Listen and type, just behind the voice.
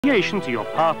appreciation to your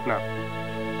partner.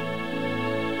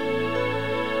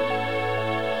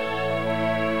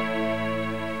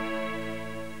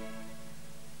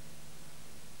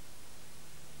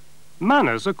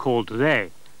 Manners are called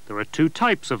rei. There are two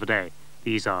types of rei.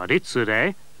 These are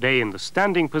ritsu-rei, rei in the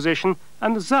standing position,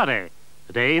 and zarei,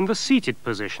 rei in the seated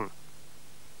position.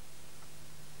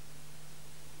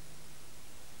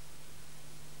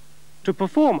 To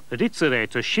perform ritsu-rei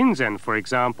to shinzen, for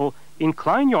example,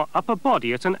 incline your upper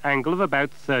body at an angle of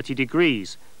about 30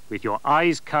 degrees, with your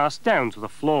eyes cast down to the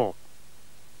floor.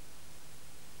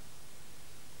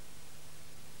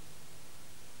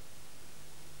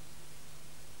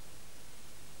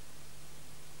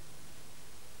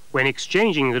 When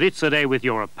exchanging ritsu-rei with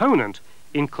your opponent,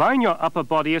 incline your upper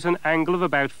body at an angle of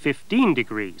about 15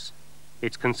 degrees.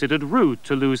 It's considered rude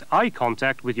to lose eye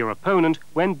contact with your opponent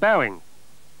when bowing.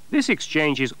 This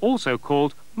exchange is also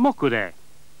called moku-rei.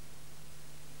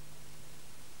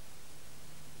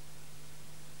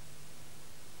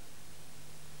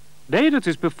 Rei that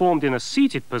is performed in a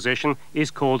seated position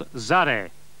is called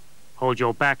zarei. Hold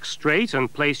your back straight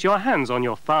and place your hands on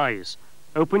your thighs.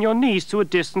 Open your knees to a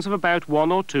distance of about 1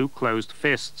 or 2 closed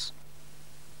fists.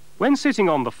 When sitting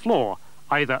on the floor,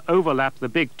 either overlap the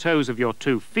big toes of your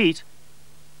 2 feet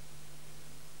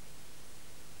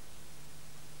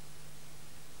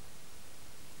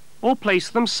or place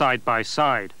them side by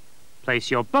side.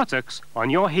 Place your buttocks on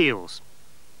your heels.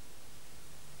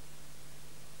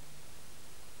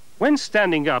 When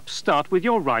standing up, start with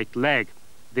your right leg.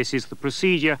 This is the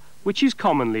procedure which is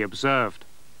commonly observed.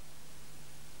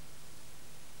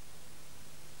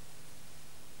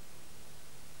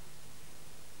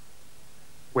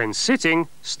 When sitting,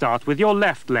 start with your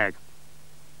left leg.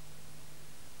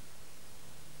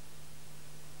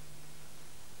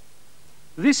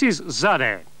 This is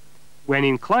zarei. When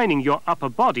inclining your upper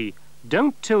body,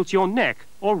 don't tilt your neck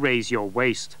or raise your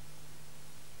waist.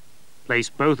 Place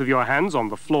both of your hands on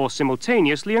the floor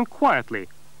simultaneously and quietly.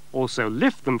 Also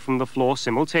lift them from the floor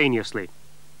simultaneously.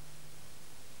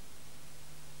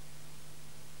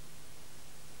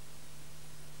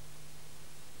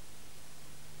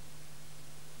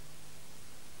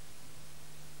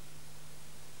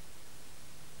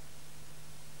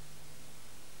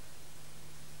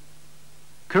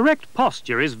 Correct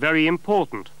posture is very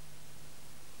important.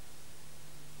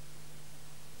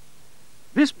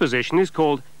 This position is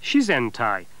called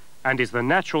shizentai and is the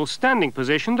natural standing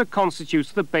position that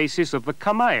constitutes the basis of the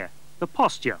kamae, the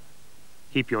posture.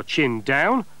 Keep your chin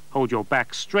down, hold your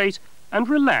back straight, and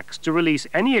relax to release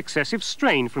any excessive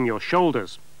strain from your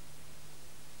shoulders.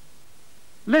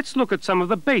 Let's look at some of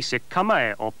the basic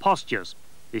kamae or postures.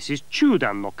 This is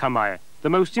chudan no kamae, the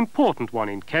most important one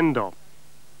in kendo.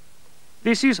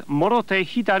 This is morote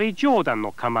hidari jodan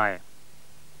no kamae.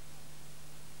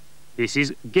 This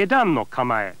is gedan no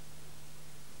kamae.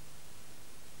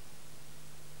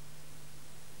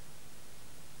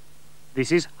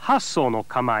 This is hasso no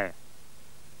kamae.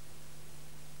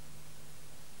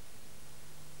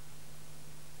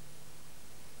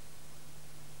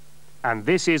 And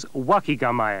this is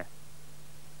wakigamae.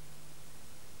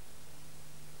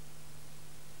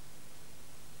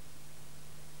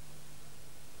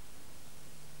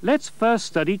 Let's first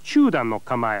study chudan no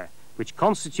kamae, which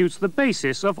constitutes the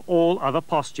basis of all other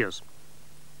postures.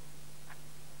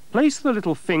 Place the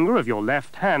little finger of your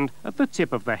left hand at the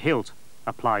tip of the hilt.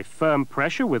 Apply firm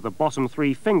pressure with the bottom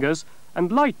 3 fingers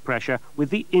and light pressure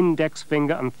with the index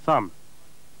finger and thumb.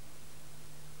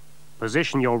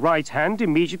 Position your right hand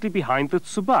immediately behind the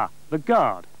tsuba, the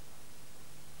guard.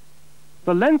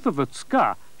 The length of the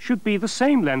tsuka should be the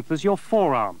same length as your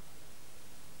forearm.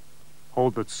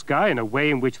 Hold the tsuka in a way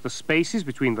in which the spaces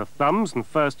between the thumbs and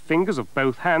first fingers of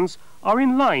both hands are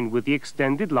in line with the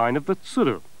extended line of the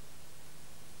tsuru.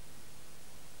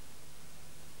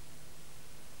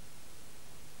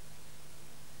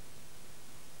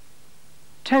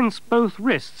 Tense both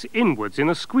wrists inwards in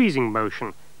a squeezing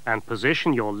motion and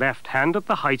position your left hand at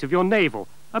the height of your navel,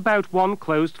 about 1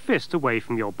 closed fist away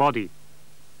from your body.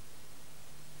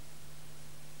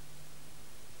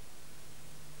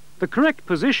 The correct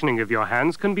positioning of your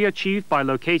hands can be achieved by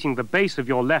locating the base of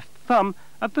your left thumb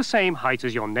at the same height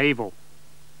as your navel.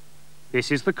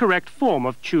 This is the correct form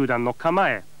of chudan no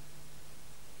kamae.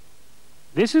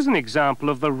 This is an example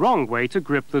of the wrong way to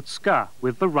grip the tsuka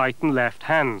with the right and left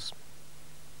hands.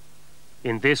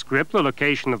 In this grip, the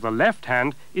location of the left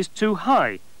hand is too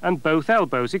high and both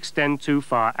elbows extend too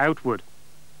far outward.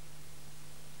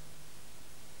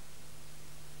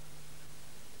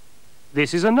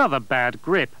 This is another bad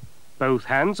grip. Both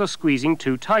hands are squeezing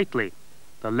too tightly.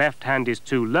 The left hand is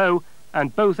too low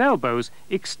and both elbows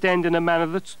extend in a manner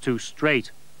that's too straight.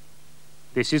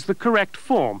 This is the correct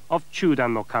form of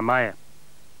Chudan no Kamae.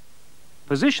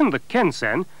 Position the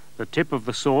kensen, the tip of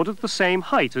the sword, at the same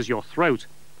height as your throat.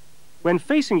 When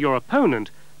facing your opponent,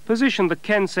 position the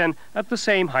kensen at the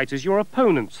same height as your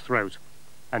opponent's throat,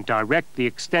 and direct the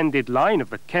extended line of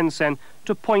the kensen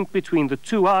to point between the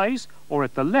two eyes or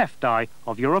at the left eye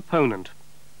of your opponent.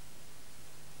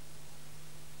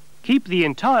 Keep the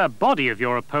entire body of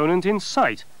your opponent in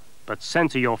sight, but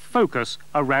center your focus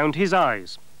around his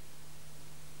eyes.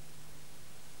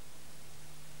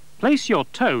 Place your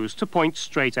toes to point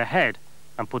straight ahead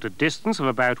and put a distance of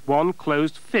about one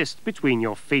closed fist between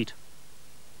your feet.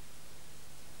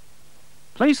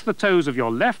 Place the toes of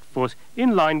your left foot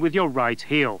in line with your right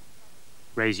heel.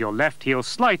 Raise your left heel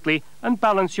slightly and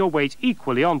balance your weight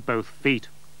equally on both feet.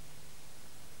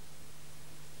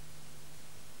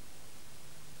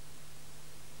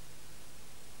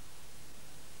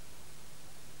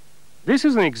 This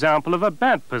is an example of a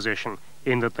bad position,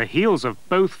 in that the heels of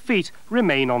both feet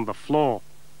remain on the floor.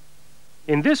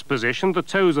 In this position, the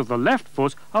toes of the left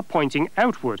foot are pointing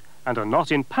outward and are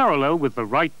not in parallel with the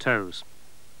right toes.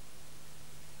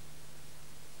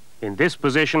 In this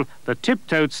position, the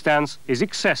tiptoed stance is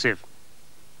excessive.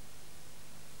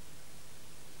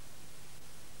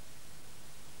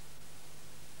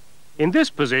 In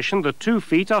this position, the 2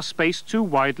 feet are spaced too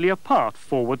widely apart,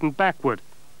 forward and backward.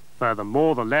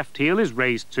 Furthermore, the left heel is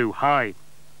raised too high.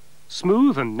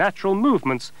 Smooth and natural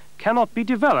movements cannot be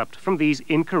developed from these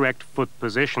incorrect foot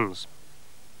positions.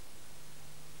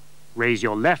 Raise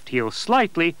your left heel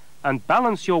slightly and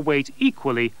balance your weight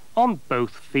equally on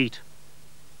both feet.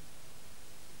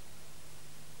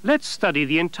 Let's study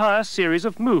the entire series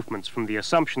of movements from the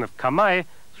assumption of kamae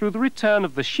through the return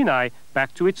of the shinai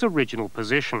back to its original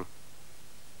position.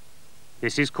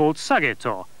 This is called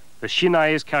sageto. The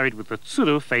shinai is carried with the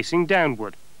tsuru facing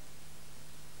downward.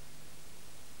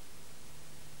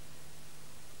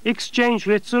 Exchange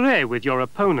ritsure with your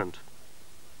opponent.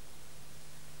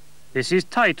 This is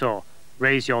taito.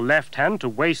 Raise your left hand to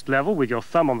waist level with your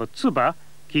thumb on the tsuba.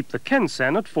 Keep the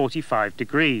kensen at 45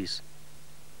 degrees.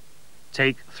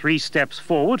 Take 3 steps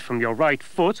forward from your right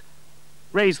foot.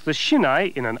 Raise the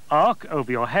shinai in an arc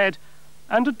over your head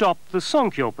and adopt the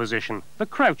sonkyo position, the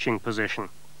crouching position.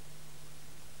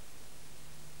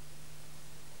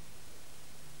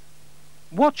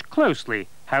 Watch closely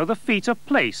how the feet are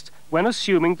placed when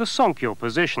assuming the sonkyo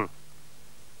position.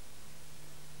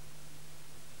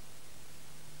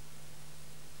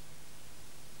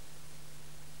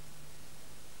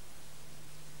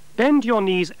 Bend your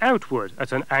knees outward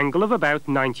at an angle of about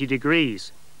 90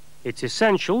 degrees. It's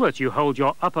essential that you hold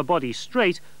your upper body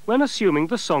straight when assuming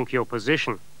the sonkyo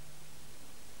position.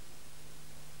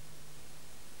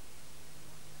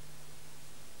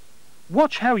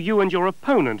 Watch how you and your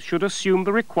opponent should assume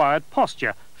the required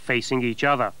posture, facing each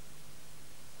other.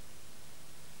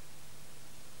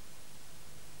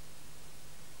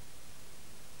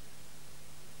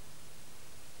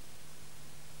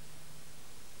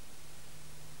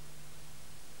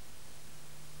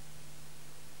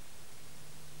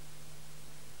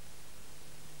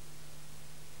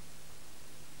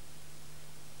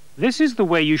 This is the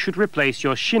way you should replace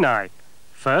your shinai.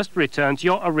 First, return to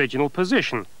your original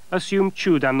position. Assume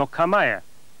Chudan no Kamae.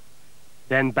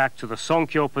 Then back to the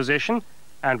sonkyo position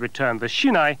and return the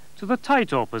shinai to the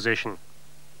taito position.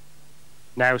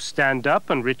 Now stand up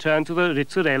and return to the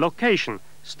ritsure location.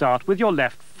 Start with your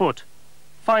left foot.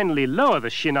 Finally lower the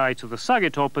shinai to the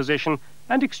sageto position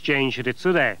and exchange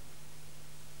ritsure.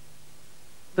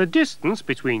 The distance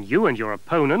between you and your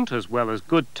opponent, as well as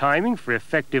good timing for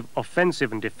effective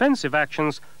offensive and defensive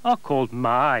actions, are called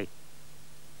mai.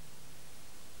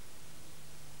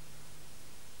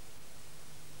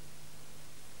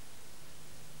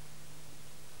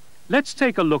 Let's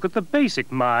take a look at the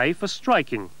basic mai for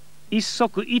striking.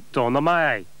 Issoku itto no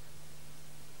mai.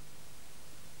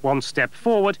 1 step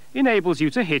forward enables you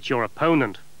to hit your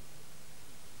opponent.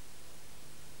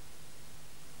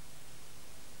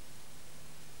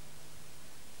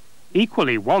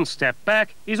 Equally, 1 step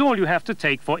back is all you have to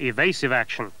take for evasive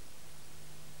action.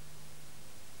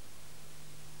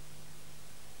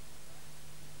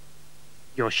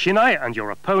 Your shinai and your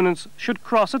opponents should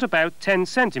cross at about 10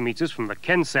 centimeters from the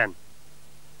kensen.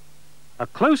 A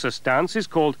closer stance is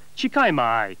called chikai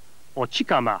mai or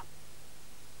chikama.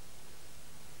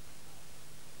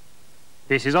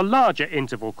 This is a larger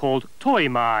interval called toi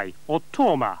mai or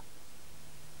toma.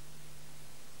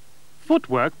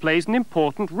 Footwork plays an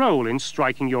important role in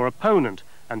striking your opponent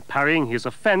and parrying his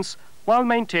offense while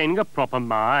maintaining a proper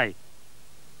mai.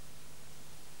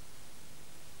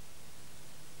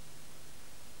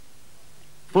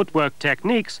 Footwork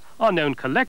techniques are known collectively